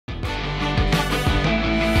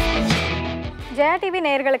Jaya TV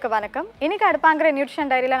நேயர்களுக்கு வணக்கம். இன்னைக்கு அடுப்பாங்கரை நியூட்ரிஷன்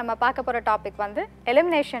டைரியில நம்ம பார்க்க போற டாபிக் வந்து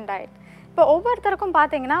எலிமினேஷன் டயட். இப்போ ஒவ்வொருத்தருக்கும்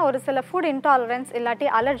பாத்தீங்கன்னா ஒரு சில ஃபுட் இன்டாலரன்ஸ் இல்லாட்டி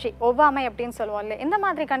அலர்ஜி, ஒவ்வாமை அப்படின்னு சொல்லுவோம்ல. இந்த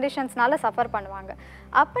மாதிரி கண்டிஷன்ஸ்னால சஃபர் பண்ணுவாங்க.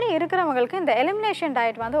 அப்படி இருக்கிறவங்களுக்கு இந்த எலிமினேஷன்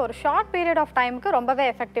டயட் வந்து ஒரு ஷார்ட் பீரியட் ஆஃப் டைமுக்கு ரொம்பவே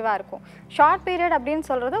எஃபெக்டிவா இருக்கும். ஷார்ட் பீரியட் அப்படின்னு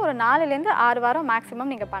சொல்றது ஒரு 4 ல இருந்து 6 வாரம்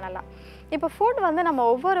மேக்ஸிமம் நீங்க பண்ணலாம். இப்போ ஃபுட் வந்து நம்ம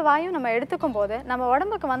ஒவ்வொரு வாயும் நம்ம எடுத்துக்கும் போது நம்ம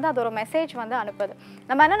உடம்புக்கு வந்து அது ஒரு மெசேஜ் வந்து அனுப்புது.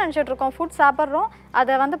 நம்ம என்ன நினச்சிட்டு இருக்கோம், ஃபுட் சாப்பிட்றோம்,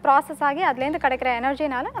 அதை வந்து ப்ராசஸ் ஆகி அதுலேருந்து கிடைக்கிற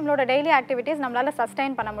எனர்ஜினால நம்மளோட டெய்லி ஆக்டிவிட்டீஸ் நம்மளால்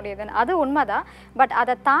சஸ்டெயின் பண்ண முடியுதுன்னு. அது உண்மைதான். பட்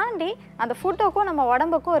அதை தாண்டி அந்த ஃபுட்டுக்கும் நம்ம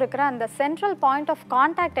உடம்புக்கும் இருக்கிற அந்த சென்ட்ரல் பாயிண்ட் ஆஃப்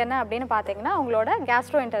கான்டாக்ட் என்ன அப்படின்னு பார்த்தீங்கன்னா உங்களோட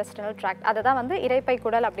கேஸ்ட்ரோ இன்டெஸ்டினல் ட்ராக்ட், அதை தான் வந்து இரைப்பை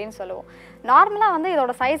குடல் அப்படின்னு சொல்லுவோம். நார்மலாக வந்து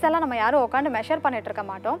இதோட சைஸ் எல்லாம் நம்ம யாரும் உட்காந்து மெஷர் பண்ணிட்டு இருக்க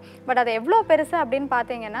மாட்டோம். பட் அது எவ்வளோ பெருசு அப்படின்னு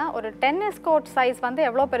பார்த்தீங்கன்னா ஒரு டென்னிஸ் கோர்ட் சைஸ் வந்து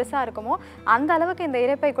எவ்வளோ பெருசாக இருக்குமோ அந்த அளவுக்கு இந்த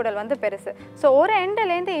இரைப்பை குடல் வந்து பெருசு. ஸோ ஒரு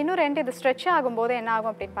எண்ட்லேருந்து இன்னொரு எண்ட் இது ஸ்ட்ரெச் ஆகும்போது என்ன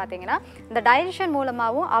ஆகும் அப்படின்னு பார்த்தீங்கன்னா இந்த டைஜஷன்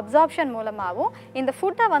மூலமாகவும் அப்சார்ப்ஷன் மூலமாகவும் இந்த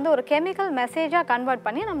ஃபுட்டை வந்து ஒரு கெமிக்கல் மெசேஜாக கன்வெர்ட்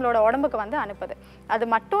பண்ணி நம்மளோட உடம்புக்கு வந்து அனுப்புது. அது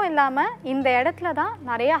மட்டும் இல்லாமல் இந்த இடத்துல தான்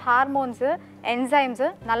நிறைய ஹார்மோன்ஸு, என்சைம்ஸு,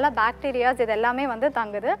 நல்ல பாக்டீரியாஸ் இது எல்லாமே வந்து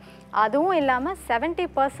தங்குது. அதுவும் இல்லாமல்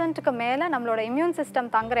 70% மேலே நம்மளோட இம்யூன் சிஸ்டம்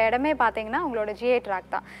தங்குற இடமே பார்த்தீங்கன்னா உங்களோட ஜிஐ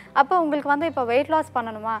ட்ராக் தான். அப்போ உங்களுக்கு வந்து இப்போ வெயிட் லாஸ்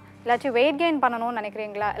பண்ணணுமா, இல்லாட்டி வெயிட் கெயின் பண்ணணும்னு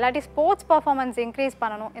நினைக்கிறீங்களா, இல்லாட்டி ஸ்போர்ட்ஸ் பர்ஃபார்மன்ஸ் இன்க்ரீஸ்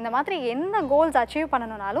பண்ணணும், இந்த மாதிரி என்ன கோல்ஸ் அச்சீவ்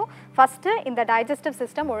பண்ணணும்னாலும் ஃபஸ்ட்டு இந்த டைஜஸ்டிவ்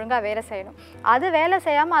சிஸ்டம் ஒழுங்காக வேலை செய்யணும். அது வேலை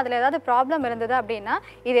செய்யாமல் அதில் ஏதாவது ப்ராப்ளம் இருந்தது அப்படின்னா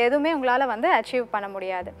இது எதுவுமே உங்களால் வந்து அச்சீவ் பண்ண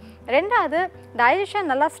முடியாது. ரெண்டாவது, டைஜஷன்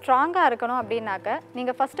நல்லா ஸ்ட்ராங்காக இருக்கணும் அப்படின்னாக்க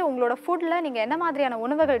நீங்கள் ஃபஸ்ட்டு உங்களோட ஃபுட்டில் நீங்கள் என்ன மாதிரியான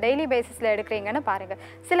உணவுகள் டெய்லி பேசிஸில் எடுக்கிறீங்கன்னு பாருங்கள்.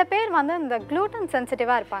 சில பேர் வந்து இந்த க்ளூட்டன்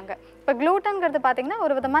சென்சிட்டிவாக இருப்பாங்க. இப்போ க்ளூட்டன்கிறது பார்த்திங்கன்னா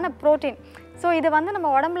ஒரு விதமான ப்ரோட்டீன். ஸோ இது வந்து நம்ம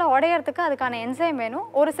உடம்புல உடையறதுக்கு அதுக்கான என்சைம் வேணும்.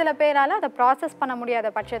 ஒரு சில பேரால் அதை ப்ராசஸ் பண்ண முடியாத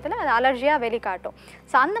பட்சத்தில் அது அலர்ஜியாக வெளிக்காட்டும்.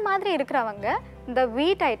 ஸோ அந்த மாதிரி இருக்கிறவங்க இந்த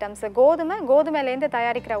வீட் ஐட்டம்ஸு, கோதுமையிலேருந்து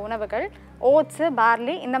தயாரிக்கிற உணவுகள், ஓட்ஸு,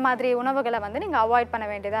 பார்லி, இந்த மாதிரி உணவுகளை வந்து நீங்கள் அவாய்ட் பண்ண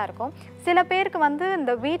வேண்டியதாக இருக்கும். சில பேருக்கு வந்து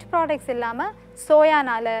இந்த வீட் ப்ராடக்ட்ஸ் இல்லாமல்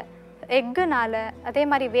சோயானால், எக்குனால, அதே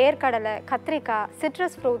மாதிரி வேர்க்கடலை, கத்திரிக்காய்,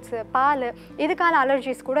 சிட்ரஸ் ஃப்ரூட்ஸு, பால், இதுக்கான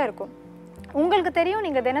அலர்ஜிஸ் கூட இருக்கும். உங்களுக்கு தெரியும்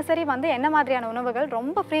நீங்கள் தினசரி வந்து என்ன மாதிரியான உணவுகள்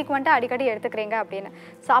ரொம்ப ஃப்ரீக்வெண்ட்டாக அடிக்கடி எடுத்துக்கிறீங்க அப்படின்னு.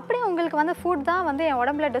 ஸோ அப்படியே உங்களுக்கு வந்து ஃபுட் தான் வந்து என்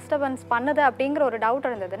உடம்புல டிஸ்டர்பன்ஸ் பண்ணுது அப்படிங்கிற ஒரு டவுட்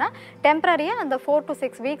இருந்ததுன்னா டெம்பரரியாக அந்த 4 to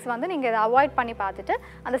 6 வீக்ஸ் வந்து நீங்கள் இதை அவாய்ட் பண்ணி பார்த்துட்டு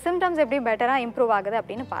அந்த சிம்டம்ஸ் எப்படி பெட்டராக இம்ப்ரூவ் ஆகுது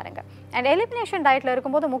அப்படின்னு பாருங்கள். அண்ட் எலிமினேஷன் டயட்டில்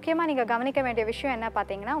இருக்கும்போது முக்கியமாக நீங்கள் கவனிக்க வேண்டிய விஷயம் என்ன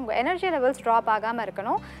பார்த்தீங்கன்னா உங்கள் எனர்ஜி லெவல்ஸ் ட்ராப் ஆகாமல்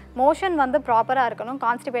இருக்கணும், மோஷன் வந்து ப்ராப்பராக இருக்கணும்,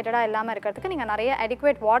 கான்ஸ்டிபேட்டடாக இல்லாமல் இருக்கிறதுக்கு நீங்கள் நிறைய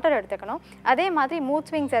அடிக்குவேட் வாட்டர் எடுத்துக்கணும். அதே மாதிரி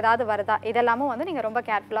மூட் ஸ்விங்ஸ் ஏதாவது வருதா இதெல்லாமும் வந்து நீங்கள் ரொம்ப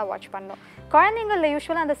கேர்ஃபுல்லாக வாட்ச் பண்ணணும். குழந்தைங்களில்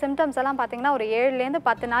யூஸ்வலாக அந்த சிம்டம்ஸ் எல்லாம் பார்த்தீங்கன்னா ஒரு 7லேருந்து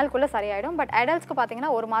 10 நாளுக்குள்ளே சரியாயிடும். பட் அடல்ட்ஸ்க்கு பார்த்தீங்கன்னா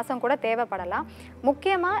 1 மாதம் கூட தேவைப்படலாம்.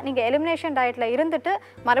 முக்கியமாக நீங்கள் எலிமினேஷன் டயட்டில் இருந்துட்டு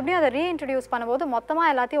மறுபடியும் அதை ரீஇன்ட்ரடியூஸ் பண்ணும்போது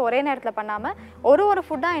மொத்தமாக எல்லாத்தையும் ஒரே நேரத்தில் பண்ணாமல் ஒரு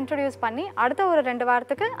ஃபுட்டாக இன்ட்ரடியூஸ் பண்ணி அடுத்த ஒரு 2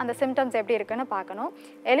 வாரத்துக்கு அந்த சிம்டம்ஸ் எப்படி இருக்குன்னு பார்க்கணும்.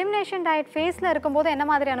 எலிமினேஷன் டயட் ஃபேஸில் இருக்கும்போது என்ன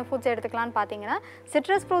மாதிரியான ஃபுட்ஸ் எடுத்துக்கலான்னு பார்த்தீங்கன்னா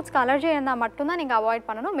சிட்ரஸ் ஃப்ரூட்ஸ்க்கு அலர்ஜி இருந்தால் மட்டும்தான் நீங்கள் அவாய்ட்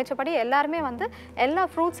பண்ணணும். மிச்சப்படி எல்லாருமே வந்து எல்லா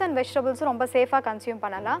ஃப்ரூட்ஸ் அண்ட் வெஜிடபிள்ஸும் ரொம்ப சேஃபாக கன்சியூம்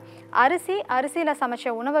பண்ணலாம். அரிசியில்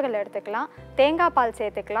சமைச்ச உணவுகள் எடுத்துக்கலாம், தேங்காய் பால்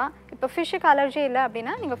சேர்த்துக்கலாம். இப்போ ஃபிஷ்ஷுக்கு அலர்ஜி இல்லை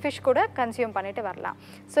அப்படின்னா நீங்கள் ஃபிஷ் கூட கன்சியூம் பண்ணிட்டு வரலாம்.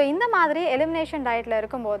 ஸோ இந்த மாதிரி எலிமினேஷன் டயட்டில்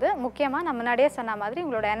இருக்கும்போது முக்கியமாக நான் முன்னாடியே சொன்ன மாதிரி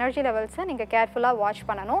உங்களோட எனர்ஜி லெவல்ஸை நீங்கள் கேர்ஃபுல்லாக வாட்ச்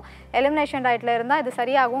பண்ணணும். எலிமினேஷன் டயட்டில் இருந்தால் இது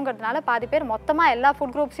சரியாகுங்கிறதுனால பாதி பேர் மொத்தமாக எல்லா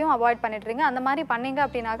ஃபுட் குரூப்ஸையும் அவாய்ட் பண்ணிட்டுருங்க. அந்த மாதிரி பண்ணிங்க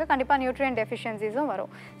அப்படின்னாக்க கண்டிப்பாக நியூட்ரியன் டெஃபிஷியன்சிஸும்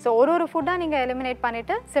வரும். ஸோ ஒரு ஃபுட்டாக நீங்கள் எலிமினேட்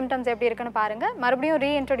பண்ணிவிட்டு சிம்டம்ஸ் எப்படி இருக்குன்னு பாருங்கள். மறுபடியும்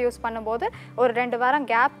ரீஇன்ட்ரடியூஸ் பண்ணும்போது ஒரு 2 வாரம்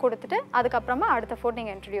கேப் கொடுத்துட்டு அதுக்கப்புறமா அடுத்த ஃபுட்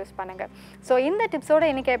நீங்கள் இன்ட்ரடியூஸ் பண்ணுங்கள். ஸோ இந்த டிப்ஸோட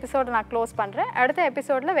இன்றைக்கி எபிசோடு நான் க்ளோஸ் பண்ணுறேன். அடுத்த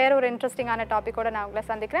எபிசோடில் வேற ஒரு இன்ட்ரெஸ்டிங்கான டாப்பிக்கோட நான் உங்களை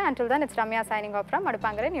சந்திக்கிறேன். Until then, it's Ramya signing off from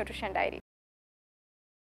Adupangarai Nutrition Diary.